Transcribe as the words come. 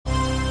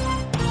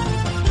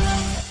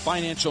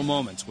Financial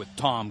Moments with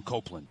Tom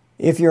Copeland.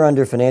 If you're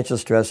under financial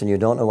stress and you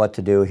don't know what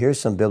to do, here's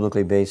some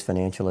biblically based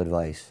financial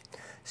advice.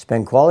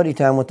 Spend quality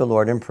time with the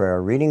Lord in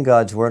prayer, reading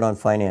God's Word on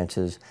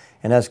finances,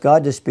 and ask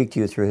God to speak to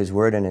you through His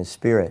Word and His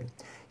Spirit.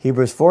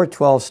 Hebrews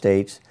 4:12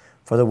 states,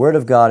 "For the Word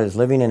of God is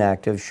living and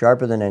active,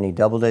 sharper than any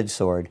double-edged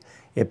sword.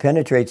 It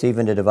penetrates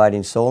even to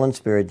dividing soul and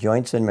spirit,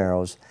 joints and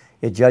marrows.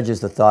 It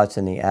judges the thoughts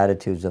and the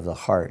attitudes of the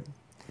heart."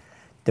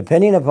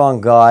 Depending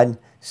upon God,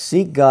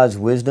 seek God's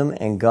wisdom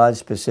and God's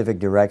specific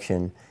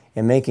direction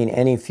in making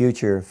any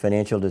future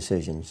financial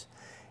decisions.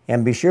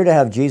 And be sure to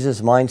have Jesus'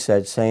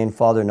 mindset saying,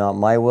 "Father, not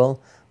my will,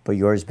 but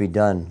yours be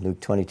done," Luke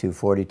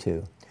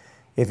 22:42.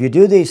 If you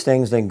do these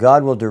things, then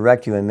God will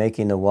direct you in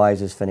making the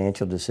wisest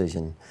financial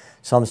decision.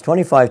 Psalms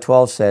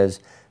 25:12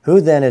 says,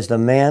 "Who then is the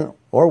man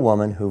or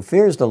woman who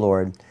fears the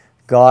Lord?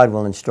 God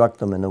will instruct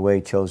them in the way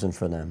chosen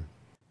for them."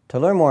 To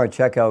learn more,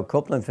 check out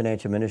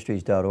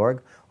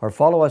CopelandFinancialMinistries.org or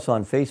follow us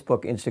on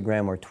Facebook,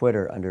 Instagram, or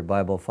Twitter under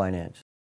Bible Finance.